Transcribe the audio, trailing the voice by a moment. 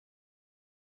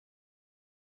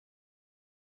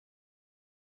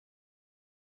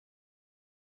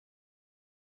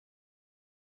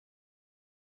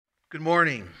Good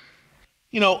morning.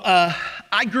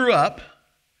 I grew up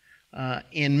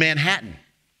in Manhattan,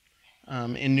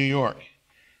 in New York,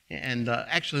 and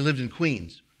actually lived in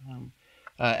Queens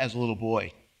as a little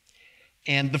boy.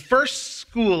 And the first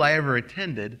school I ever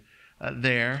attended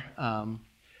there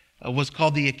was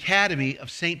called the Academy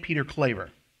of St. Peter Claver.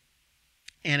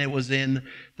 And it was in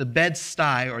the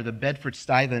Bed-Stuy, or the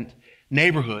Bedford-Stuyvesant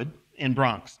neighborhood in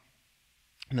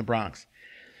the Bronx.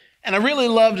 And I really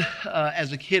loved,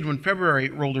 as a kid, when February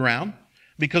rolled around,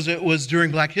 because it was during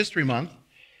Black History Month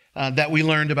that we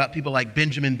learned about people like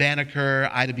Benjamin Banneker,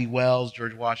 Ida B. Wells,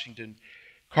 George Washington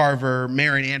Carver,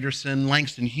 Marian Anderson,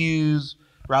 Langston Hughes,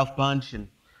 Ralph Bunche. And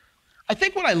I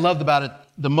think what I loved about it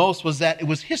the most was that it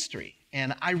was history.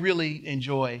 And I really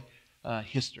enjoy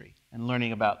history and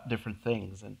learning about different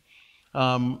things.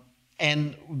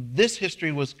 And this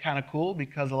history was kind of cool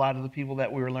because a lot of the people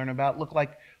that we were learning about looked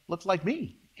like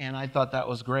me. And I thought that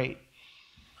was great.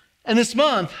 And this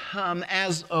month,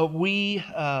 as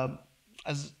our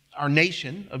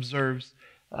nation observes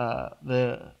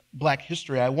the Black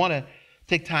history, I want to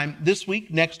take time this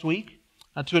week, next week,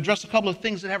 to address a couple of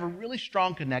things that have a really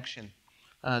strong connection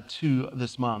to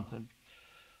this month. And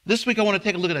this week, I want to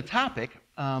take a look at a topic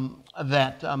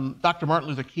that Dr. Martin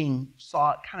Luther King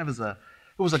saw kind of as it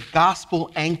was a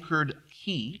gospel-anchored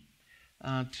key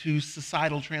to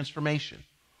societal transformation.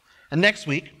 And next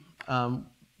week,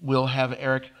 we'll have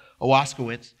Eric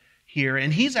Owaskowitz here,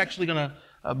 and he's actually going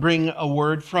to bring a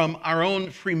word from our own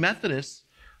Free Methodists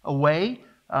away,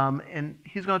 and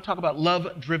he's going to talk about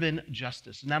love-driven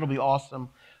justice, and that'll be awesome.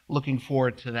 Looking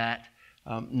forward to that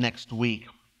next week.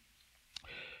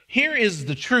 Here is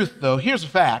the truth, though. Here's a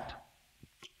fact.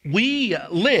 We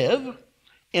live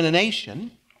in a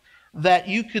nation that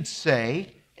you could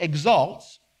say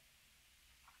exalts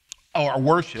or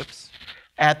worships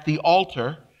at the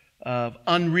altar of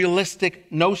unrealistic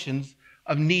notions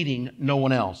of needing no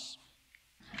one else.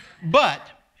 But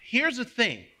here's the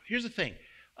thing. There's a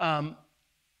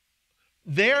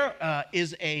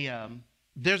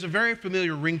very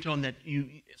familiar ringtone that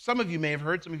some of you may have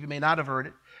heard, some of you may not have heard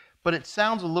it, but it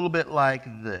sounds a little bit like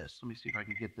this. Let me see if I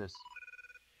can get this.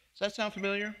 Does that sound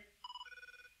familiar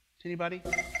to anybody?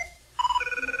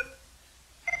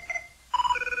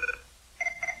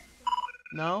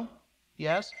 No?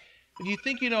 Yes? If you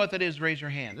think you know what that is, raise your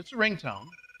hand. It's a ringtone,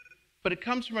 but it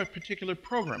comes from a particular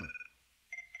program.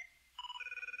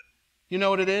 You know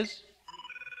what it is?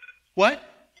 What?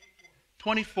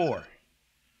 24.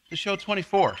 The show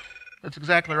 24. That's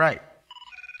exactly right.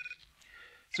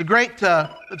 It's a great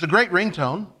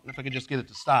ringtone, if I could just get it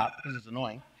to stop, because it's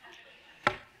annoying.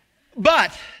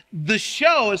 But the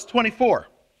show is 24.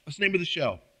 That's the name of the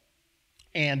show.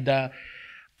 And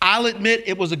I'll admit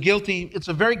it's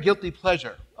a very guilty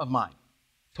pleasure of mine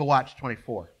to watch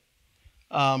 24.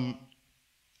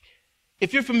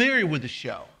 If you're familiar with the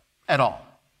show at all,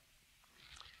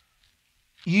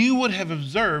 you would have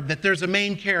observed that there's a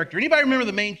main character. Anybody remember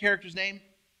the main character's name?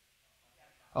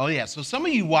 Oh, yeah. So some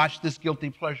of you watched this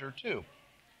guilty pleasure too,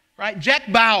 right?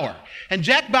 Jack Bauer. And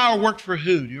Jack Bauer worked for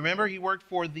who? Do you remember? He worked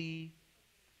for the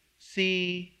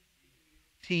CTU,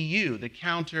 the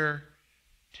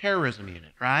Counter-Terrorism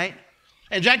Unit, right?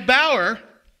 And Jack Bauer,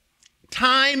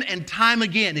 time and time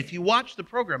again, if you watch the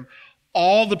program,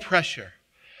 all the pressure,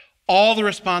 all the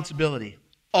responsibility,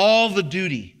 all the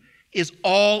duty is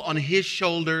all on his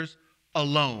shoulders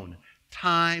alone.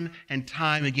 Time and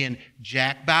time again,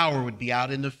 Jack Bauer would be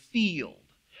out in the field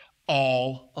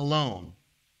all alone.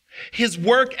 His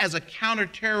work as a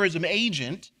counterterrorism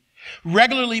agent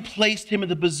regularly placed him in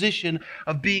the position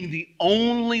of being the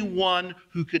only one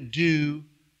who could do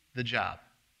the job.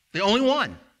 The only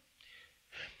one.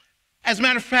 As a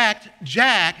matter of fact,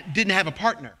 Jack didn't have a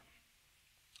partner.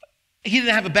 He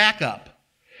didn't have a backup.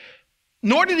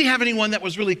 Nor did he have anyone that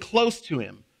was really close to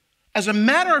him. As a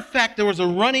matter of fact, there was a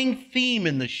running theme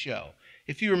in the show.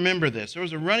 If you remember this, there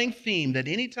was a running theme that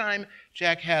anytime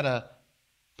Jack had a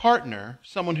partner,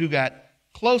 someone who got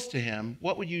close to him,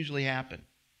 what would usually happen?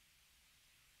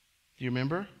 Do you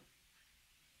remember?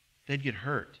 They'd get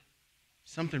hurt.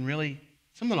 Something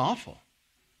awful.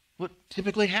 What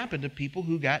typically happened to people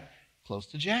who got close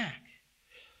to Jack.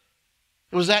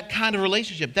 It was that kind of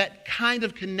relationship, that kind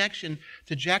of connection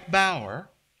to Jack Bauer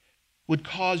would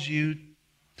cause you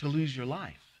to lose your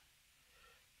life.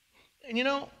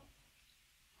 And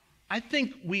I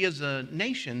think we as a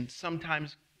nation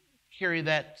sometimes carry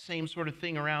that same sort of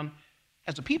thing around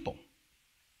as a people.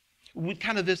 We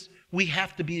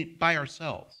have to be by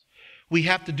ourselves. We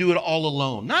have to do it all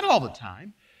alone. Not all the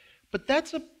time, but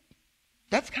that's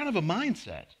kind of a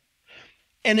mindset.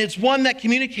 And it's one that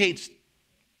communicates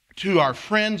to our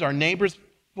friends, our neighbors,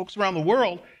 folks around the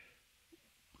world,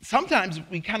 sometimes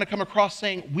we kind of come across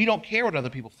saying, we don't care what other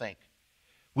people think.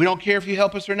 We don't care if you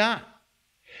help us or not.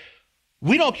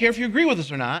 We don't care if you agree with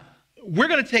us or not. We're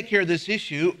going to take care of this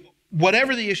issue,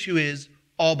 whatever the issue is,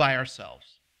 all by ourselves.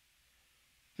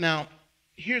 Now,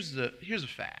 here's a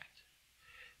fact.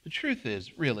 The truth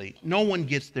is, really, no one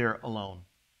gets there alone.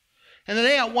 And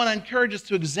today I want to encourage us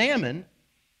to examine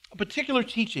a particular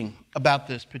teaching about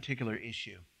this particular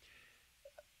issue.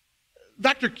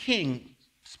 Dr. King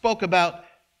spoke about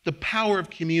the power of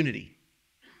community,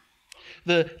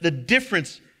 the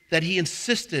difference that he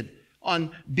insisted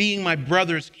on being my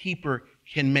brother's keeper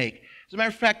can make. As a matter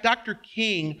of fact, Dr.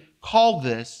 King called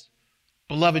this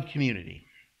beloved community.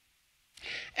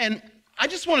 And I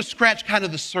just want to scratch kind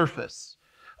of the surface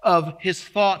of his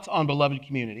thoughts on beloved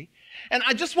community. And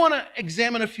I just want to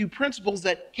examine a few principles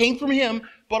that came from him,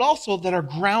 but also that are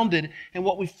grounded in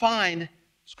what we find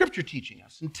Scripture teaching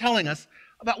us and telling us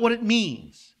about what it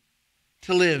means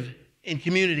to live in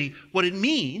community, what it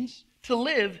means to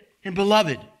live in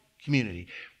beloved community.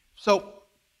 So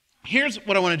here's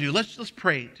what I want to do. Let's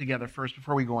pray together first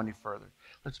before we go any further.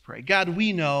 Let's pray. God,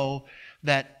 we know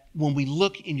that when we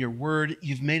look in your word,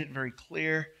 you've made it very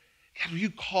clear. God, you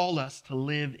call us to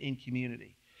live in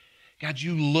community. God,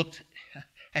 you looked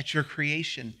at your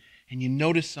creation and you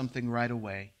noticed something right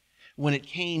away when it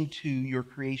came to your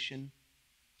creation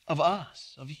of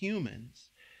us, of humans.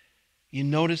 You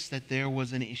noticed that there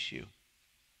was an issue.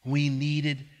 We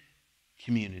needed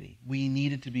community. We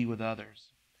needed to be with others.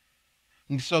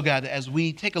 And so, God, as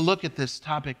we take a look at this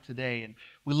topic today and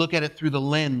we look at it through the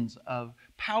lens of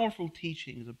powerful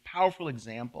teachings, a powerful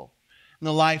example in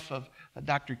the life of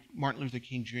Dr. Martin Luther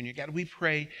King Jr., God, we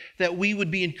pray that we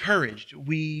would be encouraged.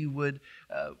 We would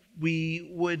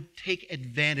take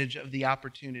advantage of the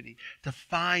opportunity to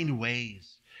find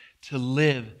ways to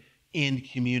live in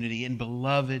community, in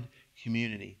beloved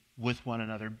community with one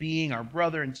another, being our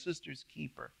brother and sister's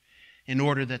keeper, in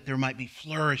order that there might be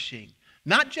flourishing,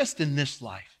 not just in this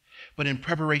life, but in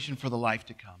preparation for the life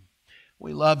to come.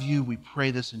 We love you. We pray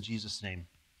this in Jesus' name.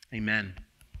 Amen.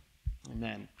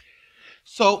 Amen.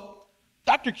 So,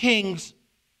 Dr. King's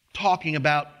talking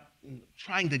about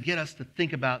trying to get us to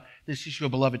think about this issue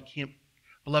of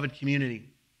beloved community.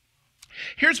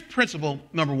 Here's principle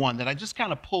number one that I just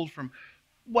kind of pulled from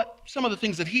some of the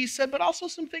things that he said, but also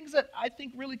some things that I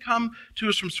think really come to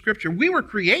us from Scripture. We were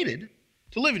created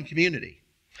to live in community.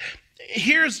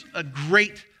 Here's a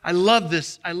great, I love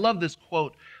this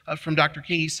quote from Dr.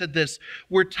 King. He said this: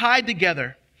 we're tied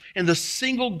together in the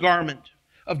single garment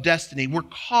of destiny. We're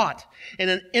caught in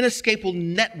an inescapable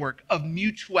network of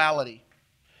mutuality.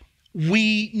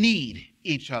 We need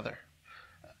each other.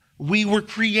 We were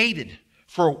created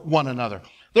for one another.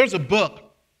 There's a book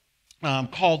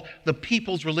called The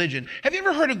People's Religion. Have you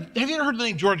ever heard of the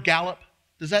name George Gallup?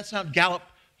 Does that sound Gallup?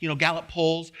 Gallup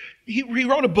polls. He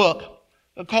wrote a book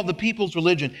called The People's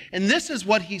Religion. And this is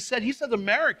what he said. He said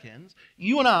Americans,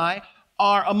 you and I,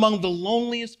 are among the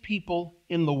loneliest people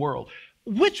in the world.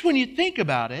 Which, when you think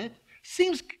about it,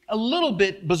 seems a little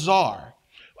bit bizarre.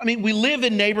 I mean, we live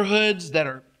in neighborhoods that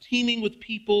are teeming with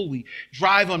people. We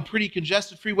drive on pretty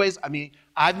congested freeways. I mean,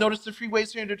 I've noticed the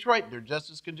freeways here in Detroit, they're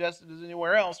just as congested as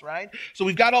anywhere else, right? So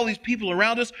we've got all these people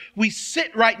around us. We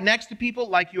sit right next to people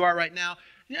like you are right now.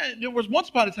 Yeah, there was once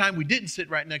upon a time we didn't sit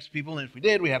right next to people, and if we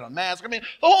did, we had on masks. I mean,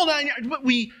 the whole 9 yards. But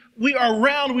we are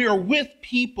around, we are with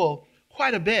people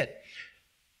quite a bit.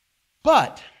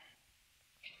 But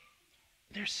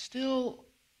there's still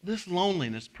this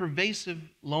loneliness, pervasive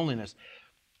loneliness.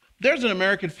 There's an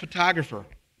American photographer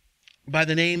by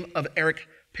the name of Eric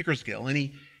Pickersgill, and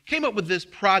he came up with this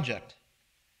project.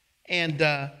 And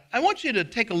I want you to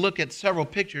take a look at several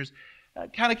pictures.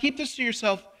 Kind of keep this to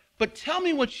yourself, but tell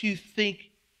me what you think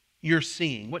you're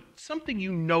seeing, something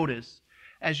you notice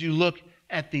as you look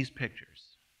at these pictures.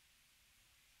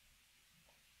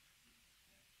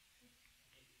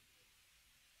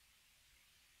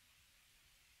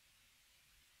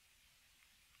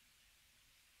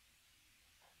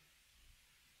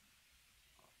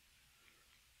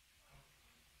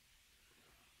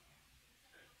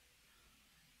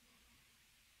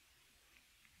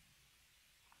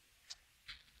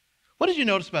 What did you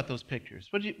notice about those pictures?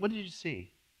 What did you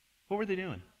see? What were they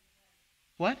doing?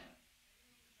 What?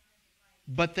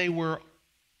 But they were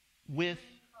with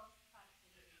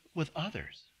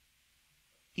others,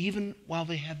 even while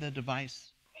they had the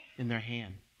device in their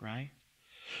hand, right?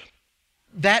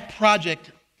 That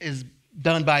project is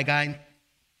done by a guy,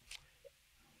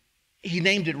 he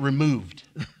named it Removed.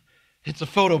 It's a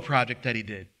photo project that he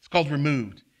did. It's called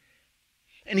Removed.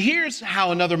 And here's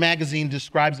how another magazine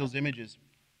describes those images.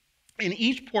 In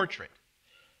each portrait,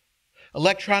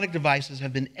 Electronic devices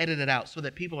have been edited out so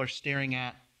that people are staring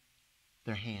at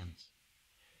their hands,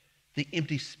 the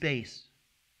empty space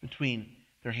between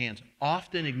their hands,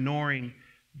 often ignoring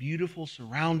beautiful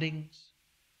surroundings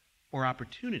or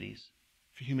opportunities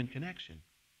for human connection,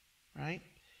 right?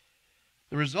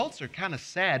 The results are kind of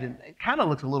sad, and it kind of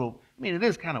looks a little, it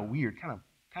is kind of weird,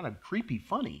 kind of creepy,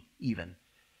 funny even.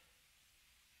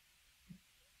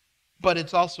 But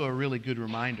it's also a really good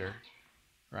reminder,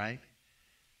 right?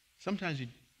 Sometimes you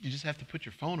just have to put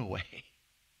your phone away.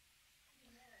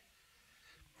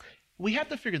 We have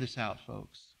to figure this out,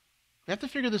 folks. We have to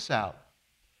figure this out.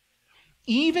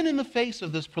 Even in the face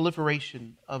of this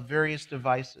proliferation of various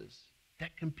devices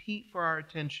that compete for our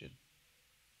attention,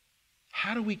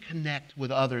 how do we connect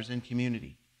with others in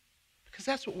community? Because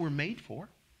that's what we're made for.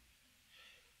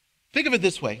 Think of it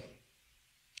this way.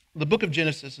 The book of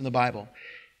Genesis in the Bible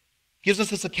gives us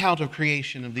this account of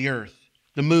creation of the earth,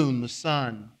 the moon, the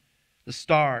sun, the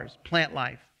stars, plant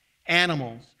life,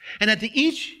 animals. And at the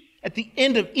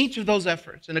end of each of those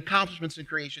efforts and accomplishments in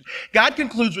creation, God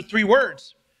concludes with 3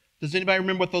 words. Does anybody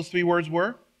remember what those 3 words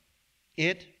were?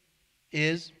 It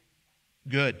is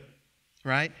good,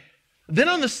 right? Then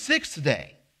on the 6th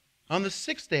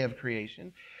day of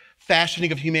creation,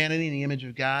 fashioning of humanity in the image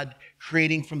of God,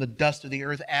 creating from the dust of the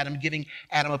earth Adam, giving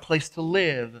Adam a place to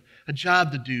live, a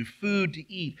job to do, food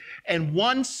to eat, and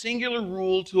one singular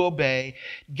rule to obey,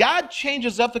 God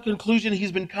changes up the conclusion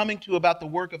he's been coming to about the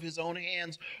work of his own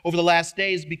hands over the last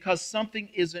days because something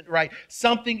isn't right.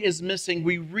 Something is missing.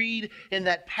 We read in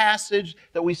that passage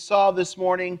that we saw this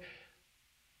morning,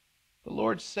 the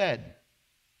Lord said,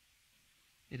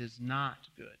 "It is not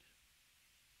good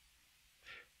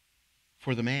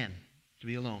for the man to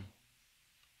be alone.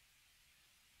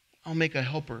 I'll make a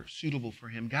helper suitable for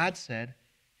him." God said,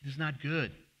 it is not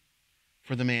good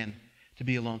for the man to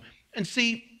be alone. And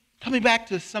see, coming back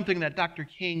to something that Dr.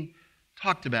 King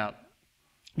talked about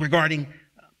regarding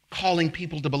calling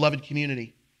people to beloved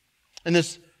community. And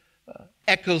this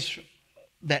echoes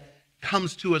that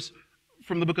comes to us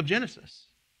from the book of Genesis.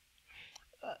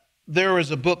 There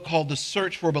is a book called The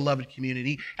Search for a Beloved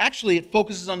Community. Actually, it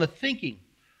focuses on the thinking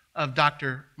of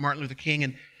Dr. Martin Luther King.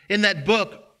 And in that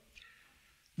book,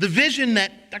 the vision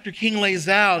that Dr. King lays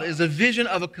out is a vision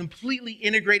of a completely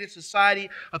integrated society,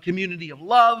 a community of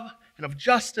love and of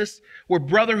justice, where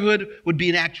brotherhood would be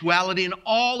an actuality in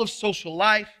all of social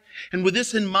life. And with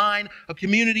this in mind, a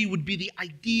community would be the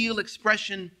ideal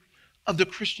expression of the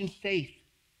Christian faith.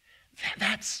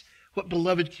 That's what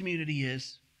beloved community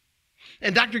is.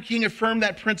 And Dr. King affirmed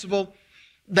that principle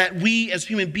that we as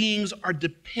human beings are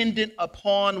dependent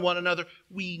upon one another.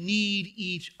 We need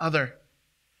each other.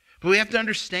 But we have to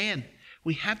understand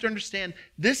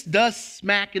this does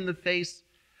smack in the face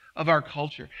of our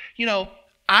culture.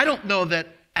 I don't know that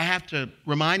I have to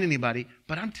remind anybody,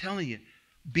 but I'm telling you,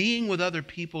 being with other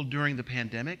people during the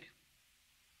pandemic,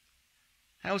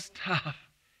 that was tough.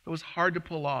 It was hard to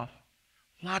pull off.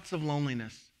 Lots of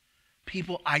loneliness.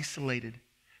 People isolated.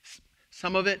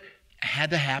 Some of it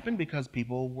had to happen because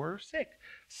people were sick.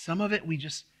 Some of it,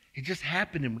 it just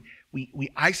happened, and we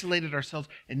isolated ourselves.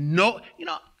 And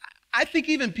I think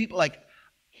even people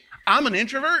I'm an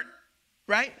introvert,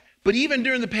 right? But even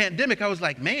during the pandemic, I was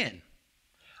like, man,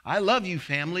 I love you,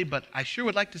 family, but I sure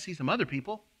would like to see some other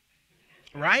people,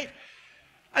 right?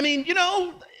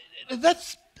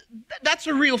 That's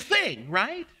a real thing,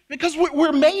 right? Because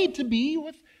we're made to be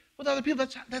with other people.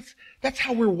 That's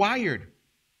how we're wired.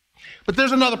 But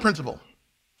there's another principle.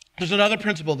 There's another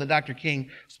principle that Dr.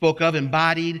 King spoke of,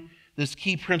 embodied this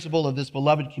key principle of this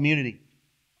beloved community.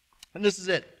 And this is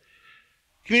it.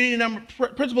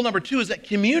 Principle number 2 is that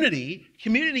community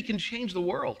can change the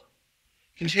world.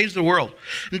 Can change the world.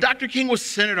 And Dr. King was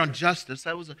centered on justice.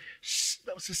 That was a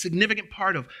significant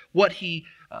part of what he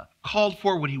called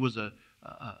for, what he was a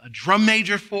drum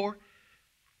major for.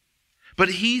 But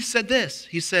he said this.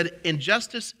 He said,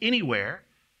 injustice anywhere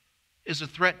is a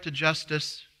threat to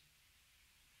justice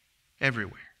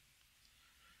everywhere.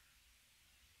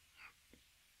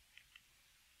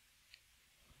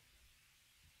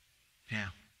 Yeah.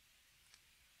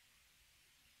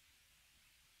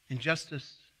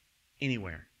 Injustice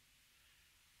anywhere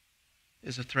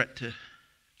is a threat to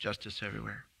justice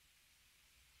everywhere.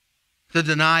 The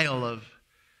denial of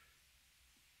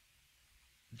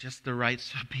just the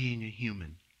rights of being a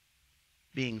human,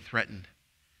 being threatened.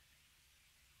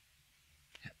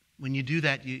 When you do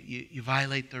that, you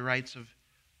violate the rights of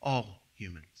all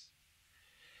humans.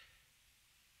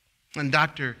 And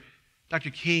Dr.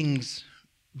 King's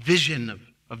vision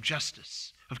of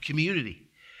justice, of community,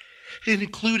 it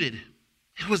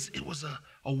was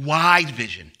a wide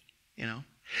vision,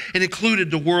 It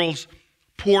included the world's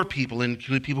Poor people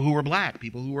included people who were black,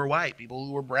 people who were white, people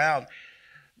who were brown,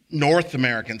 North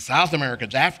Americans, South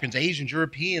Americans, Africans, Asians,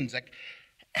 Europeans.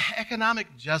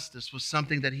 Economic justice was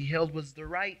something that he held was the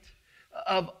right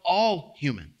of all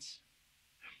humans.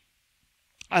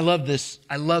 I love this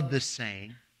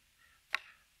saying.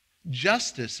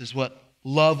 Justice is what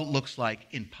love looks like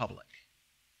in public.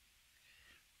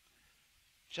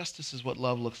 Justice is what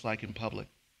love looks like in public.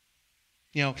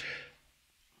 You know,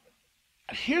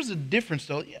 here's the difference,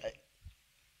 though.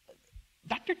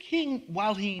 Dr. King,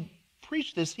 while he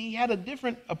preached this, he had a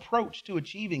different approach to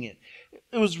achieving it.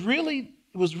 It was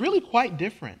really quite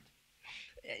different.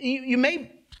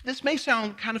 This may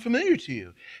sound kind of familiar to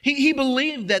you. He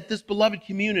believed that this beloved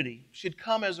community should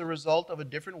come as a result of a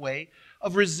different way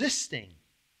of resisting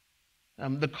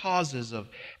the causes of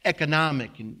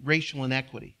economic and racial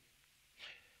inequity.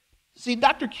 See,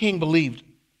 Dr. King believed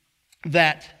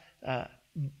that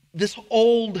this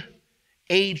old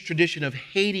age tradition of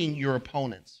hating your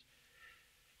opponents,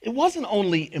 it wasn't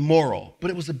only immoral, but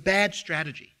it was a bad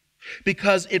strategy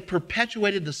because it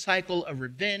perpetuated the cycle of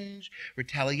revenge,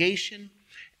 retaliation.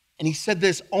 And he said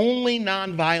this, only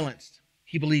nonviolence,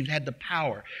 he believed, had the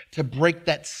power to break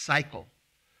that cycle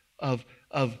of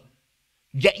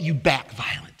get you back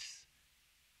violence,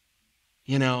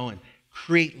 and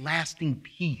create lasting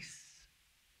peace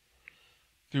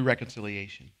through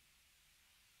reconciliation.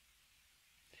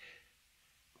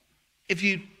 If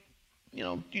you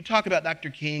talk about Dr.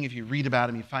 King, if you read about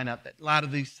him, you find out that a lot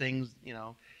of these things,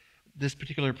 this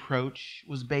particular approach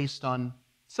was based on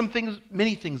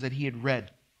many things that he had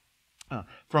read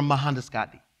from Mohandas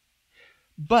Gandhi.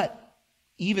 But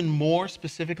even more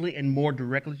specifically and more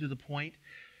directly to the point,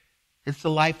 it's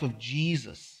the life of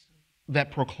Jesus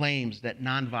that proclaims that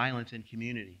nonviolence and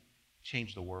community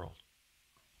change the world.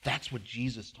 That's what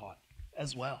Jesus taught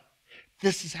as well.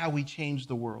 This is how we change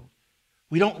the world.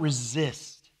 We don't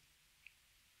resist.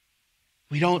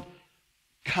 We don't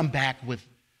come back with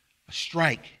a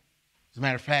strike. As a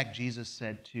matter of fact, Jesus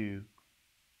said to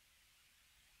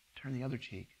turn the other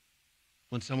cheek.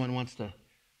 When someone wants to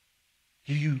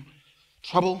give you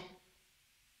trouble,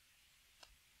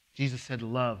 Jesus said,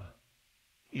 love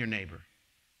your neighbor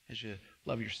as you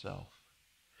love yourself.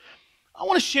 I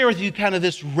want to share with you kind of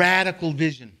this radical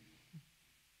vision,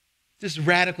 this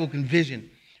radical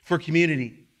vision for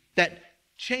community that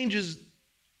changes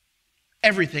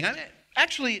everything.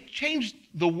 Actually, it changed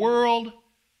the world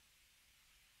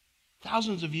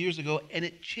thousands of years ago, and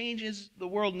it changes the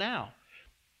world now.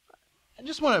 I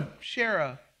just want to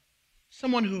share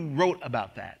someone who wrote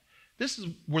about that.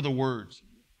 Were the words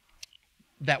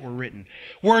that were written.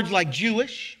 Words like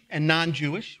Jewish and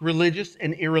non-Jewish, religious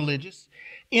and irreligious,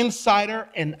 insider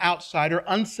and outsider,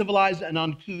 uncivilized and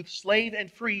uncouth, slave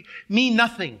and free mean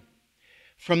nothing.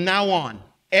 From now on,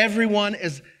 everyone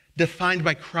is defined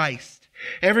by Christ.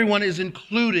 Everyone is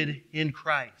included in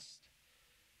Christ.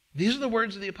 These are the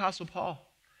words of the Apostle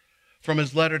Paul from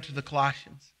his letter to the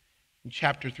Colossians in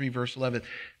chapter 3, verse 11.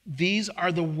 These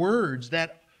are the words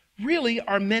that really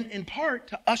are meant in part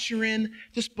to usher in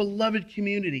this beloved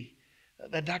community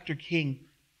that Dr. King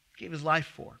gave his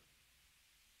life for.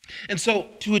 And so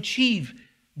to achieve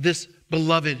this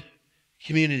beloved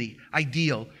community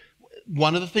ideal,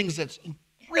 one of the things that's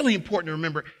really important to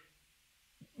remember,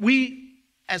 we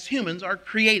as humans are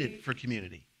created for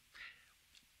community.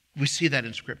 We see that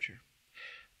in Scripture.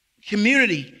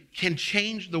 Community can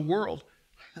change the world.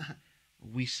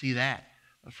 We see that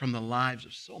from the lives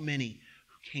of so many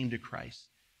who came to Christ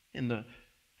in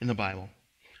the Bible.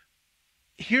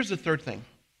 Here's the third thing.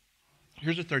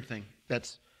 Here's the third thing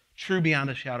that's true beyond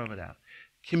a shadow of a doubt.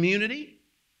 Community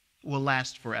will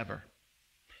last forever.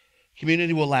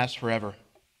 Community will last forever.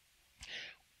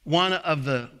 One of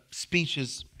the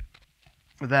speeches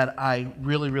that I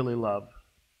really, really love,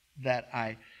 that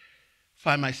I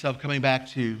find myself coming back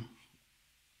to,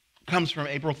 comes from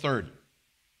April 3rd,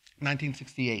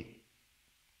 1968.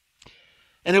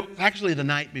 And it was actually the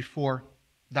night before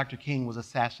Dr. King was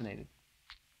assassinated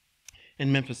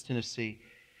in Memphis, Tennessee.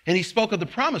 And he spoke of the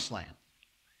Promised Land.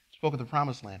 Spoke of the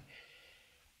Promised Land.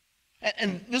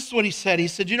 And this is what he said. He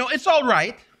said, it's all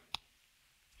right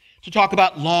to talk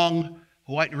about long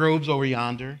white robes over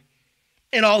yonder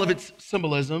and all of its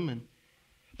symbolism.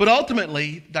 But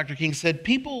ultimately, Dr. King said,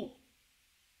 people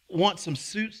want some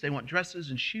suits, they want dresses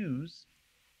and shoes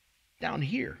down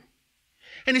here.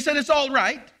 And he said, it's all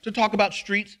right to talk about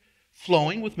streets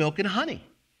flowing with milk and honey.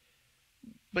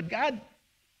 But God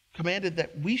commanded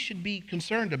that we should be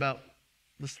concerned about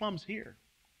the slums here.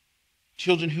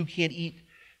 Children who can't eat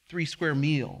 3 square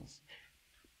meals.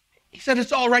 He said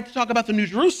it's all right to talk about the New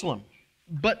Jerusalem.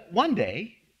 But one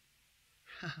day,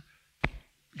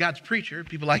 God's preacher,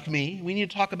 people like me, we need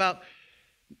to talk about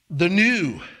the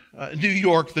new New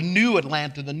York, the new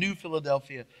Atlanta, the new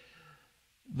Philadelphia,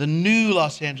 the new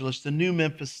Los Angeles, the new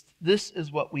Memphis. This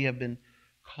is what we have been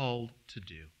called to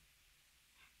do.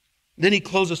 Then he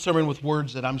closed the sermon with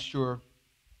words that I'm sure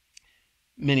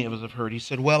many of us have heard. He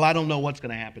said, well, I don't know what's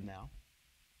going to happen now.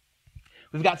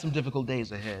 We've got some difficult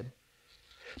days ahead.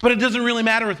 But it doesn't really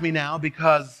matter with me now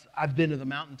because I've been to the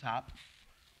mountaintop.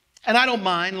 And I don't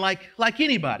mind, like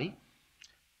anybody.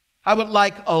 I would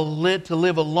like to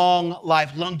live a long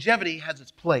life. Longevity has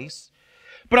its place.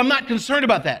 But I'm not concerned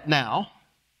about that now.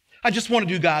 I just want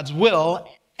to do God's will.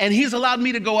 And He's allowed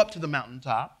me to go up to the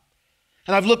mountaintop.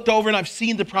 And I've looked over and I've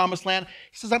seen the promised land.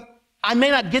 He says, I may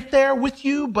not get there with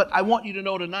you, but I want you to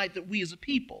know tonight that we as a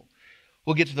people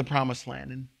will get to the promised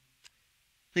land. And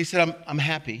he said, I'm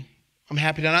happy. I'm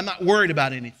happy that I'm not worried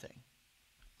about anything.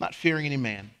 I'm not fearing any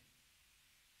man.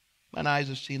 Mine eyes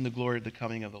have seen the glory of the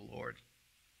coming of the Lord.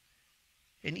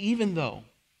 And even though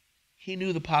he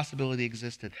knew the possibility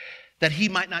existed, that he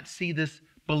might not see this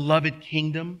beloved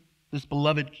kingdom, this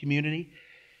beloved community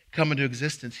come into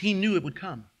existence, he knew it would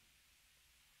come.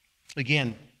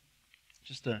 Again,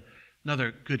 just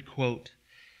another good quote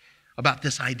about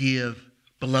this idea of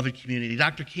beloved community.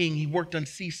 Dr. King, he worked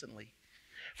unceasingly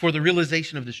for the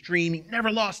realization of this dream. He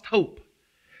never lost hope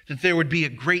that there would be a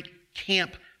great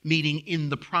camp meeting in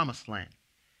the promised land.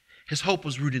 His hope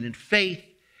was rooted in faith,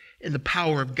 in the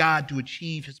power of God to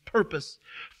achieve his purpose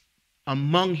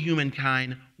among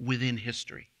humankind within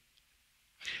history.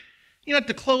 You know, at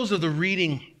the close of the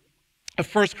reading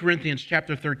of 1 Corinthians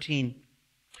chapter 13,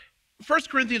 1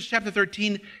 Corinthians chapter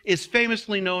 13 is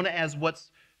famously known as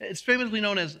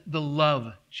the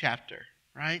love chapter,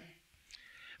 right?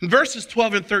 In verses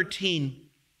 12 and 13,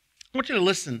 I want you to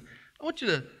listen. I want you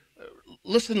to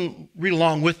listen, read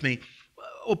along with me.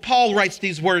 Well, Paul writes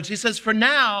these words. He says, "For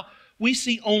now we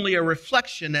see only a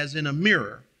reflection as in a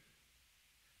mirror.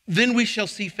 Then we shall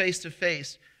see face to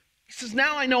face." He says,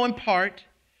 "Now I know in part,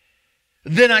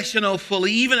 then I shall know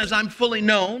fully, even as I'm fully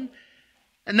known.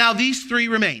 And now these three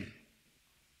remain: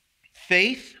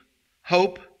 faith,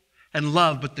 hope, and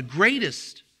love. But the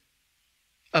greatest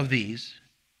of these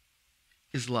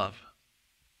is love."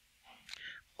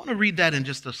 I want to read that in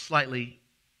just a slightly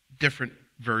different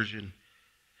version.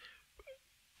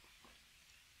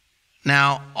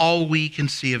 "Now, all we can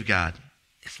see of God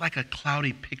is like a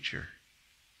cloudy picture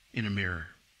in a mirror.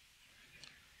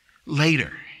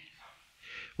 Later,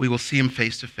 we will see him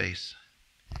face to face.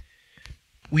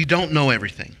 We don't know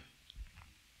everything,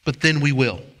 but then we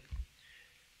will,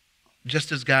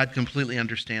 just as God completely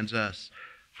understands us.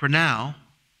 For now,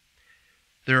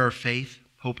 there are faith,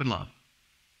 hope, and love.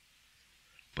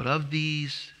 But of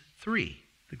these three,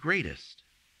 the greatest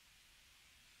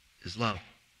is love."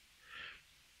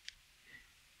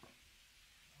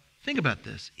 Think about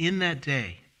this. In that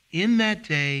day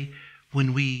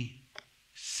when we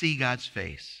see God's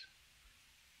face,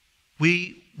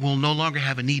 we will no longer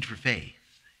have a need for faith.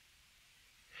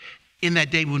 In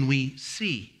that day when we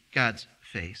see God's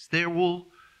face, there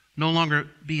will no longer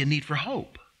be a need for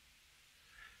hope.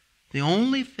 The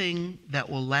only thing that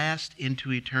will last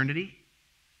into eternity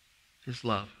is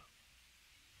love.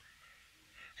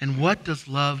 And what does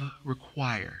love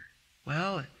require?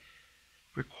 Well, it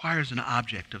requires an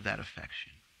object of that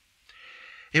affection.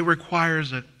 It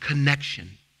requires a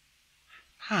connection.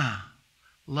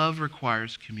 Love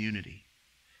requires community.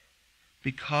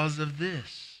 Because of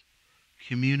this,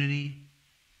 community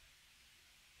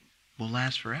will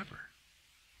last forever.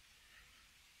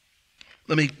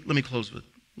 Let me close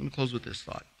with this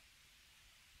thought.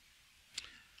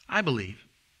 I believe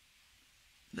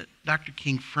that Dr.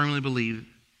 King firmly believed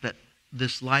that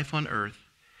this life on earth,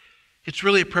 it's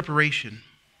really a preparation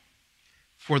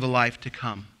for the life to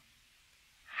come.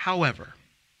 However,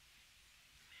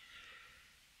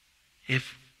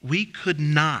 if we could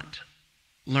not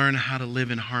learn how to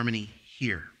live in harmony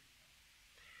here,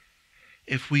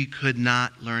 if we could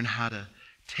not learn how to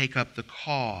take up the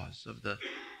cause of the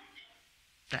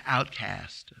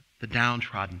outcast, the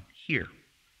downtrodden here,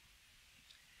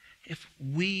 if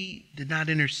we did not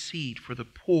intercede for the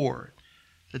poor,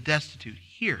 the destitute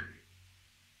here,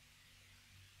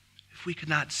 if we could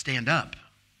not stand up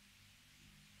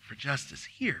for justice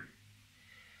here,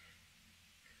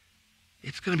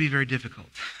 it's going to be very difficult.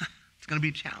 It's going to be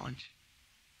a challenge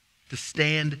to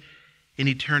stand in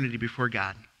eternity before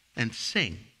God and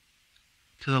sing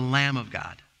to the Lamb of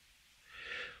God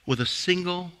with a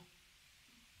single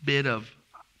bit of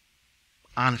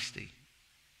honesty,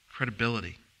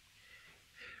 credibility.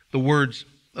 The words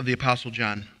of the Apostle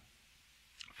John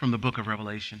from the book of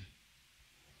Revelation.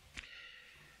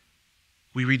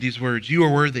 we read these words, "You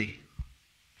are worthy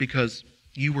because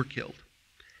you were killed.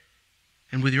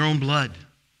 And with your own blood,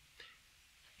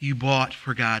 you bought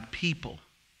for God people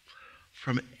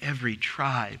from every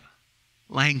tribe,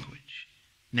 language,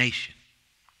 nation,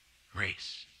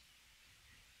 race."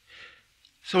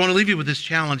 So I want to leave you with this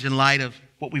challenge in light of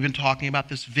what we've been talking about,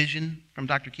 this vision from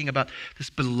Dr. King about this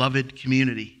beloved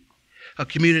community, a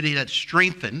community that's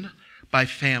strengthened by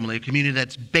family, a community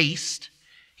that's based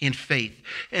in faith,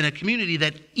 and a community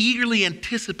that eagerly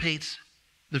anticipates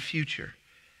the future.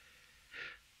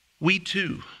 We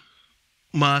too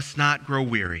must not grow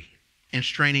weary in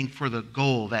straining for the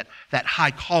goal, that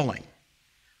high calling,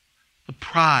 the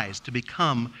prize to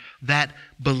become that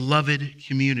beloved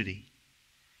community.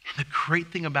 And the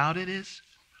great thing about it is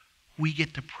we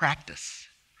get to practice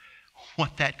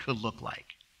what that could look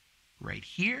like right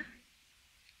here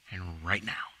and right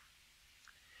now.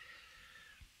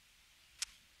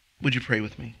 Would you pray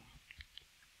with me?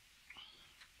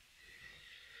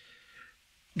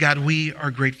 God, we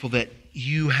are grateful that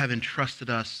you have entrusted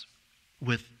us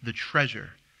with the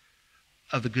treasure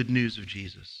of the good news of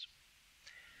Jesus.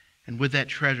 And with that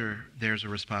treasure, there's a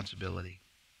responsibility.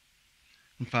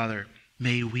 And Father,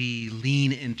 may we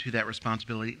lean into that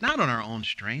responsibility, not on our own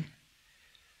strength,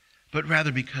 but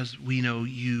rather because we know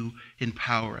you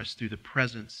empower us through the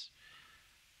presence,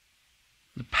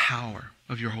 the power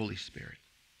of your Holy Spirit.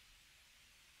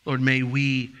 Lord, may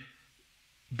we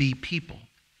be people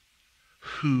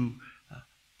who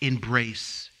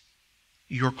embrace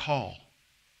your call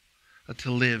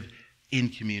to live in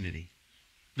community.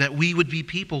 That we would be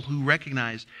people who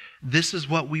recognize this is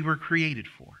what we were created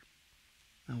for.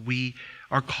 We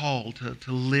are called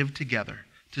to live together,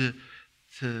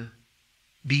 to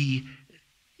be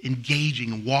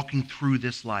engaging and walking through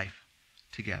this life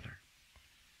together.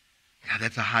 God,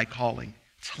 that's a high calling.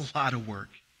 It's a lot of work.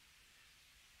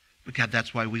 But God,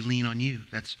 that's why we lean on you.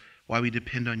 That's why we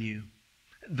depend on you.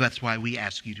 That's why we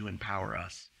ask you to empower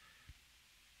us.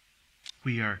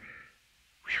 We are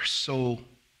so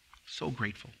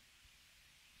grateful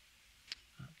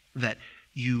that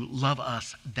you love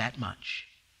us that much.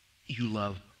 You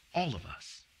love all of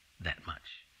us that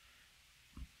much.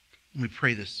 We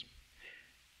pray this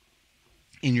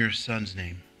in your Son's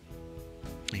name.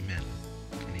 Amen.